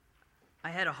I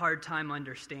had a hard time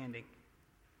understanding.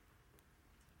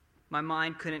 My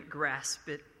mind couldn't grasp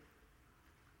it.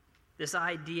 This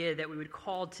idea that we would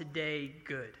call today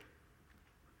good.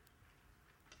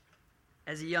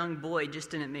 As a young boy, it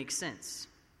just didn't make sense.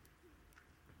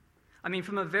 I mean,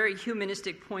 from a very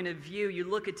humanistic point of view, you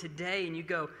look at today and you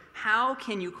go, how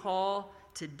can you call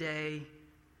today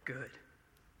good?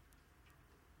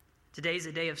 Today's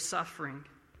a day of suffering,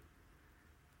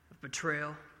 of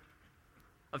betrayal,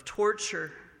 of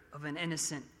torture of an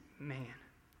innocent man.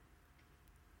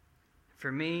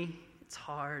 For me, it's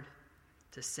hard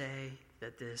to say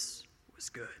that this was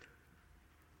good.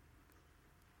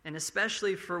 And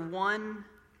especially for one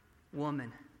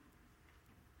woman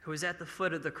who was at the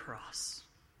foot of the cross.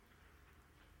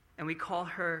 And we call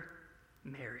her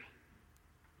Mary,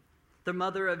 the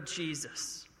mother of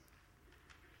Jesus.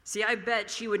 See, I bet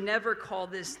she would never call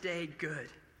this day good.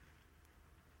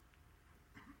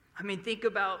 I mean, think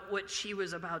about what she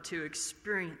was about to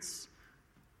experience.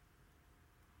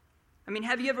 I mean,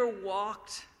 have you ever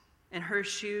walked in her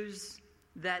shoes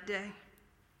that day?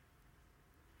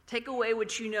 Take away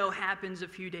what you know happens a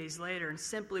few days later and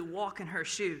simply walk in her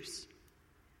shoes.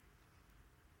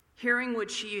 Hearing what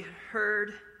she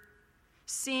heard,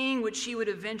 seeing what she would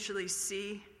eventually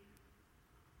see,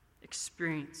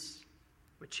 experience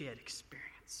what she had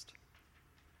experienced.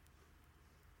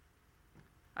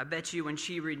 I bet you when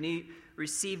she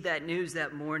received that news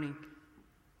that morning,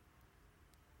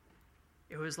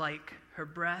 it was like her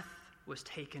breath was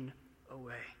taken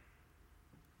away.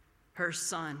 Her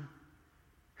son,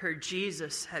 her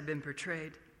Jesus, had been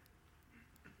betrayed.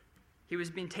 He was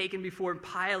being taken before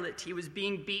Pilate. He was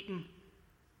being beaten.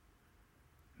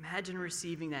 Imagine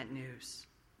receiving that news.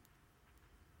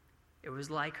 It was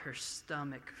like her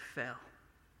stomach fell.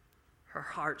 Her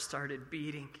heart started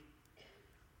beating.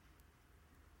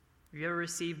 Have you ever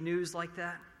received news like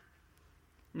that?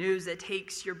 News that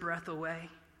takes your breath away.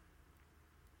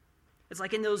 It's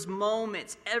like in those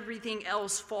moments, everything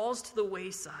else falls to the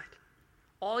wayside.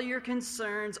 All your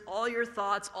concerns, all your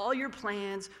thoughts, all your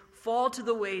plans fall to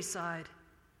the wayside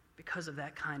because of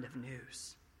that kind of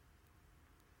news.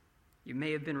 You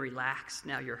may have been relaxed,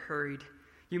 now you're hurried.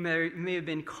 You may have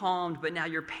been calmed, but now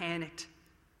you're panicked.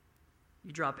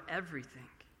 You drop everything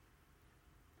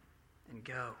and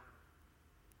go.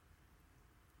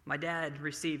 My dad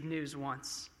received news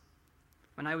once.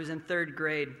 When I was in 3rd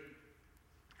grade,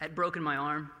 I had broken my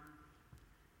arm,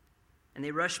 and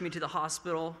they rushed me to the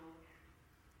hospital.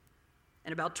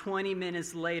 And about 20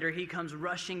 minutes later, he comes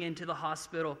rushing into the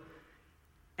hospital,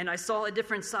 and I saw a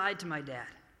different side to my dad.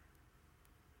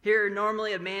 Here,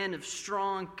 normally a man of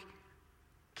strong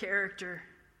character,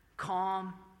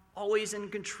 calm, always in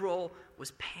control,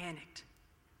 was panicked.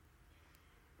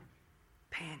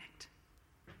 Panicked.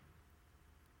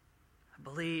 I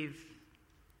believe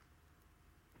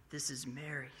this is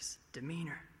Mary's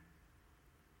demeanor.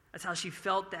 That's how she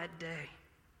felt that day,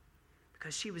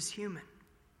 because she was human.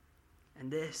 And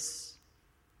this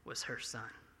was her son.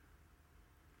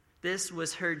 This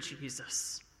was her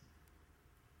Jesus.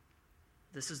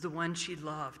 This is the one she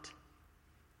loved.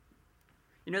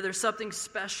 You know, there's something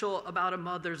special about a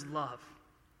mother's love.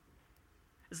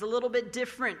 It's a little bit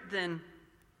different than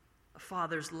a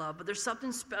father's love, but there's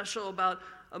something special about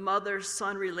a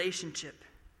mother-son relationship.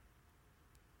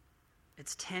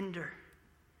 It's tender.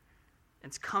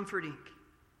 It's comforting.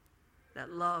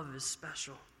 That love is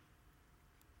special.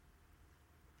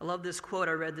 I love this quote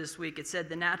I read this week. It said,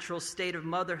 "The natural state of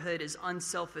motherhood is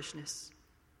unselfishness.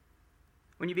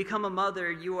 When you become a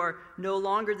mother, you are no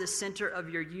longer the center of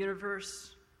your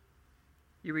universe.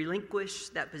 You relinquish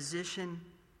that position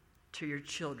to your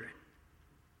children."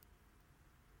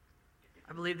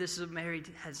 I believe this is what Mary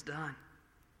has done.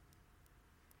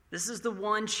 This is the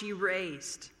one she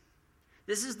raised.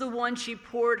 This is the one she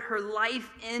poured her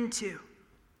life into.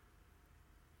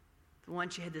 The one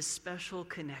she had this special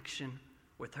connection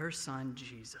with her son,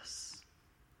 Jesus.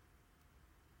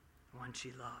 The one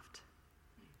she loved.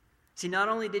 See, not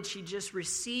only did she just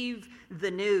receive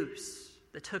the news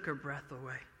that took her breath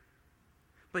away,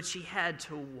 but she had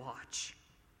to watch.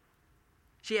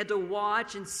 She had to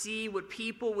watch and see what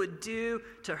people would do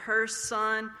to her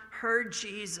son, her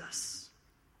Jesus.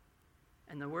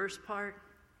 And the worst part,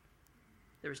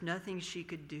 there was nothing she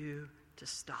could do to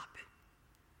stop it.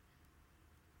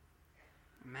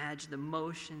 Imagine the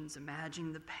emotions,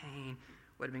 imagine the pain,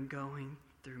 what had been going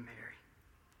through Mary.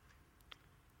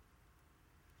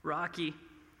 Rocky,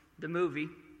 the movie,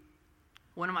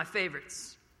 one of my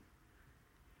favorites.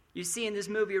 You see in this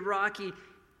movie, Rocky,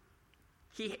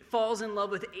 he falls in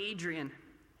love with Adrian.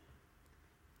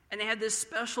 And they have this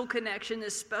special connection,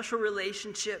 this special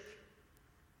relationship.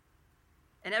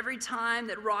 And every time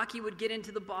that Rocky would get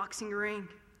into the boxing ring,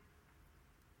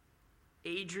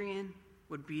 Adrian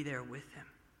would be there with him.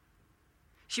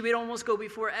 She would almost go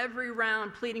before every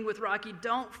round pleading with Rocky,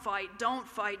 don't fight, don't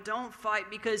fight, don't fight,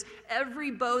 because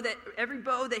every blow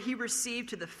that he received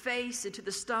to the face and to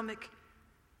the stomach,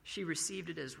 she received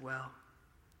it as well.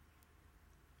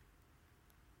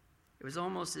 It was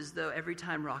almost as though every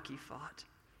time Rocky fought,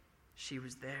 she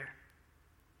was there.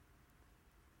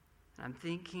 And I'm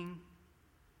thinking,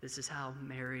 this is how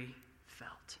Mary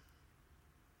felt.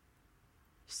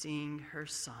 Seeing her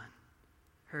son,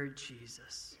 her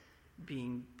Jesus,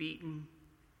 being beaten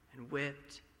and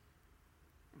whipped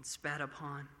and spat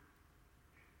upon.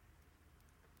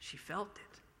 She felt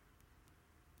it.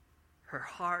 Her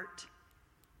heart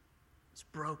was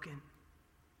broken.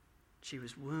 She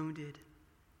was wounded.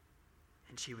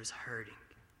 And she was hurting.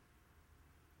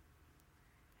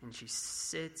 And she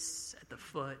sits at the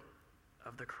foot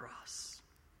of the cross.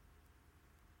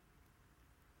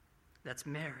 That's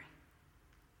Mary.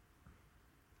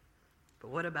 But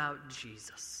what about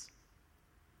Jesus?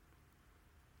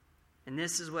 And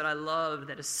this is what I love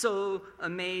that is so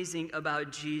amazing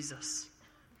about Jesus.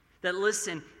 That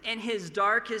listen, in his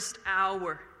darkest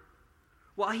hour,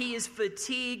 while he is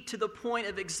fatigued to the point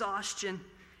of exhaustion,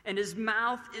 and his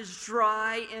mouth is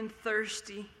dry and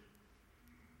thirsty,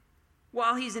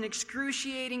 while he's in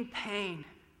excruciating pain,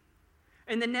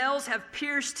 and the nails have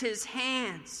pierced his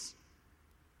hands,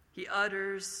 he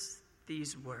utters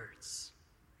these words,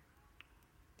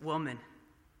 "Woman,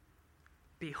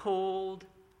 behold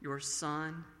your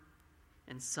son,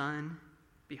 and son,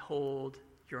 behold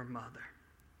your mother."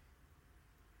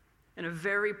 In a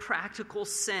very practical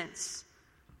sense,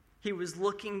 he was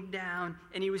looking down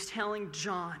and he was telling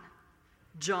John,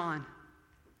 "John,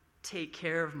 take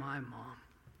care of my mom.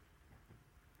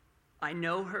 I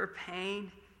know her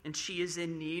pain and she is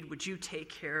in need. Would you take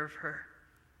care of her?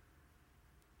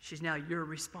 She's now your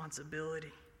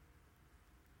responsibility."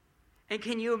 And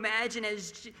can you imagine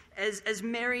as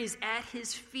Mary is at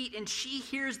his feet and she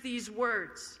hears these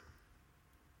words,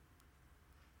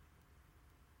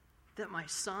 that my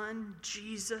son,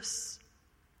 Jesus,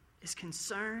 is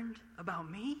concerned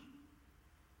about me?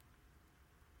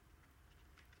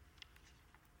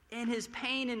 In his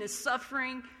pain and his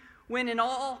suffering, when in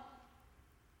all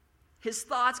his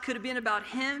thoughts could have been about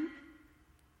him,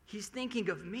 he's thinking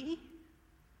of me.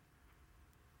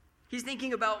 He's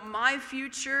thinking about my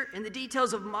future and the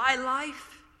details of my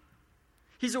life.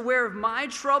 He's aware of my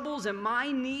troubles and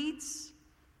my needs.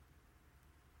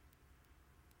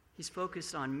 He's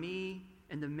focused on me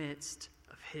in the midst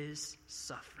of his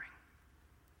suffering.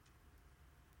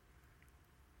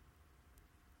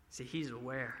 See, he's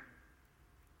aware.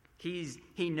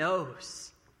 He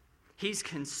knows. He's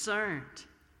concerned.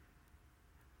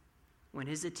 When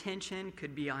his attention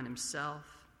could be on himself,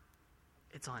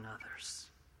 it's on others.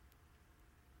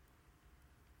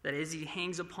 That as he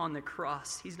hangs upon the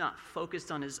cross, he's not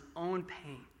focused on his own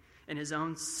pain and his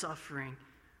own suffering,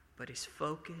 but he's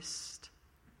focused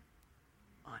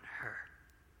on her.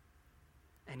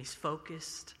 And he's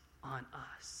focused on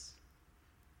us.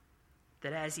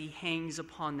 That as he hangs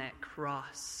upon that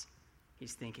cross,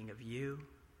 he's thinking of you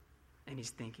and he's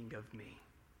thinking of me.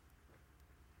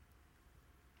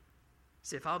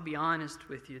 See, if I'll be honest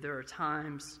with you, there are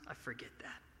times I forget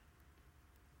that.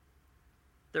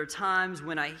 There are times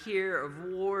when I hear of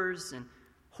wars and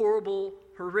horrible,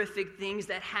 horrific things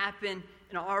that happen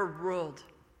in our world.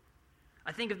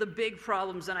 I think of the big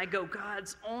problems and I go,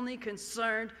 God's only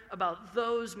concerned about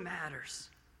those matters,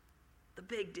 the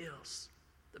big deals,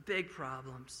 the big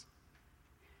problems.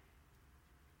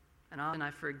 And often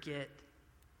I forget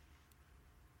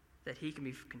that he can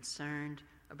be concerned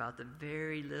about the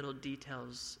very little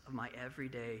details of my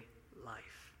everyday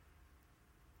life.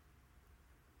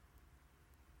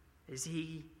 Is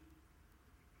he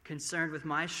concerned with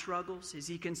my struggles? Is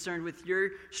he concerned with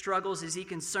your struggles? Is he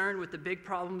concerned with the big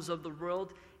problems of the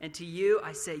world? And to you,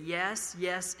 I say yes,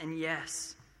 yes, and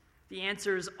yes. The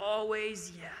answer is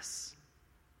always yes.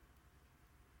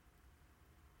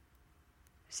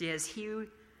 See, as he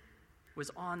was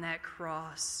on that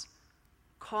cross,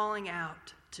 calling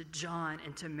out to John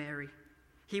and to Mary,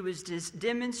 he was just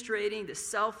demonstrating the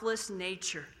selfless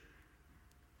nature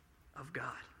of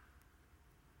God.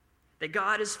 That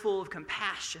God is full of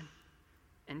compassion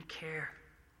and care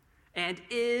and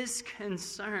is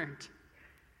concerned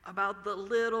about the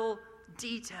little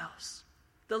details,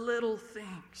 the little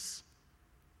things.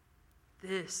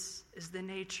 This is the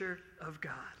nature of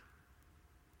God.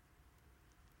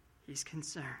 He's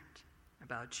concerned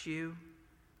about you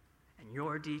and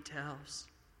your details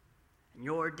and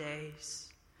your days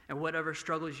And whatever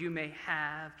struggles you may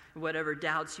have, whatever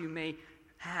doubts you may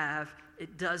have,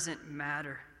 it doesn't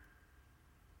matter.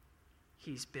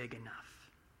 He's big enough.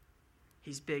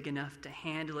 He's big enough to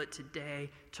handle it today,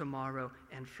 tomorrow,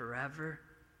 and forever.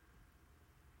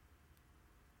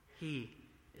 He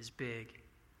is big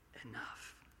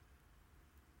enough.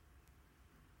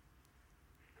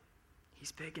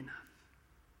 He's big enough.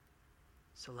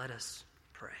 So let us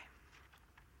pray.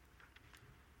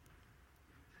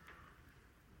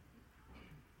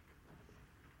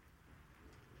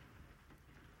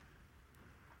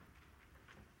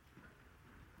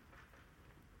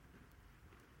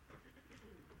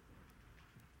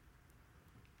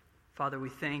 Father, we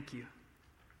thank you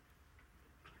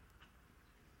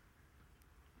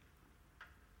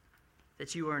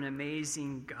that you are an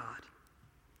amazing God,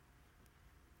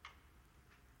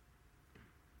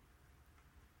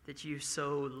 that you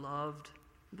so loved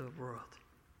the world,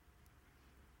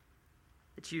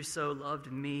 that you so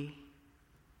loved me,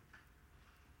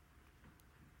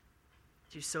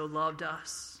 that you so loved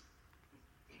us,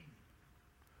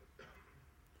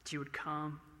 that you would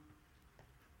come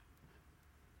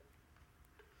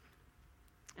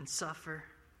and suffer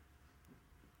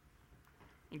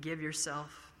and give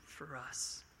yourself for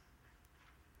us.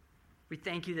 We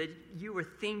thank you that you were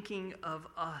thinking of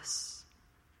us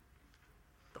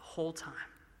the whole time.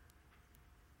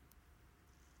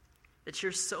 That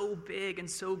you're so big and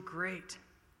so great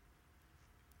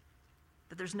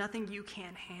that there's nothing you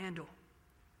can't handle.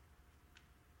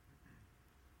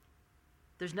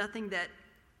 There's nothing that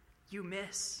you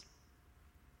miss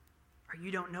or you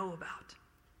don't know about.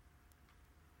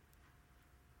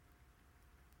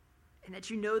 And that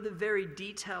you know the very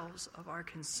details of our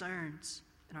concerns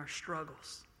and our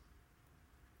struggles.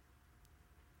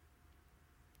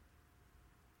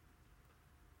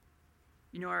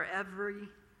 You know our every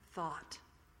thought,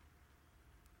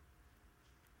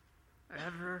 our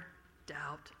every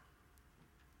doubt,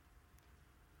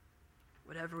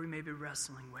 whatever we may be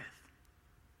wrestling with,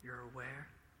 you're aware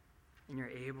and you're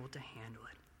able to handle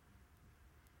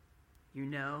it. You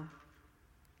know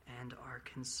and are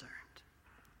concerned.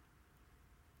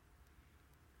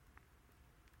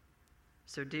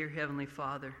 So, dear Heavenly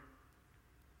Father,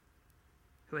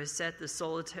 who has set the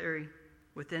solitary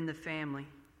within the family,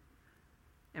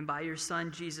 and by your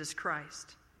Son, Jesus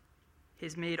Christ,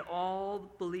 has made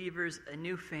all believers a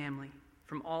new family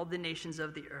from all the nations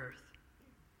of the earth,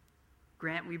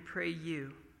 grant, we pray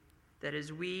you, that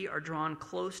as we are drawn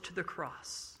close to the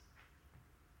cross,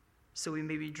 so we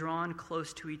may be drawn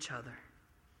close to each other.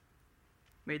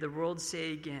 May the world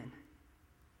say again,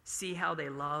 see how they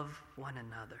love one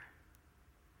another.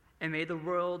 And may the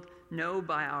world know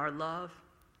by our love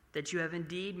that you have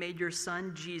indeed made your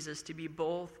Son Jesus to be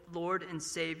both Lord and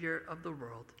Savior of the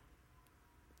world.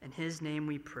 In his name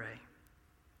we pray.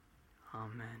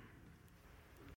 Amen.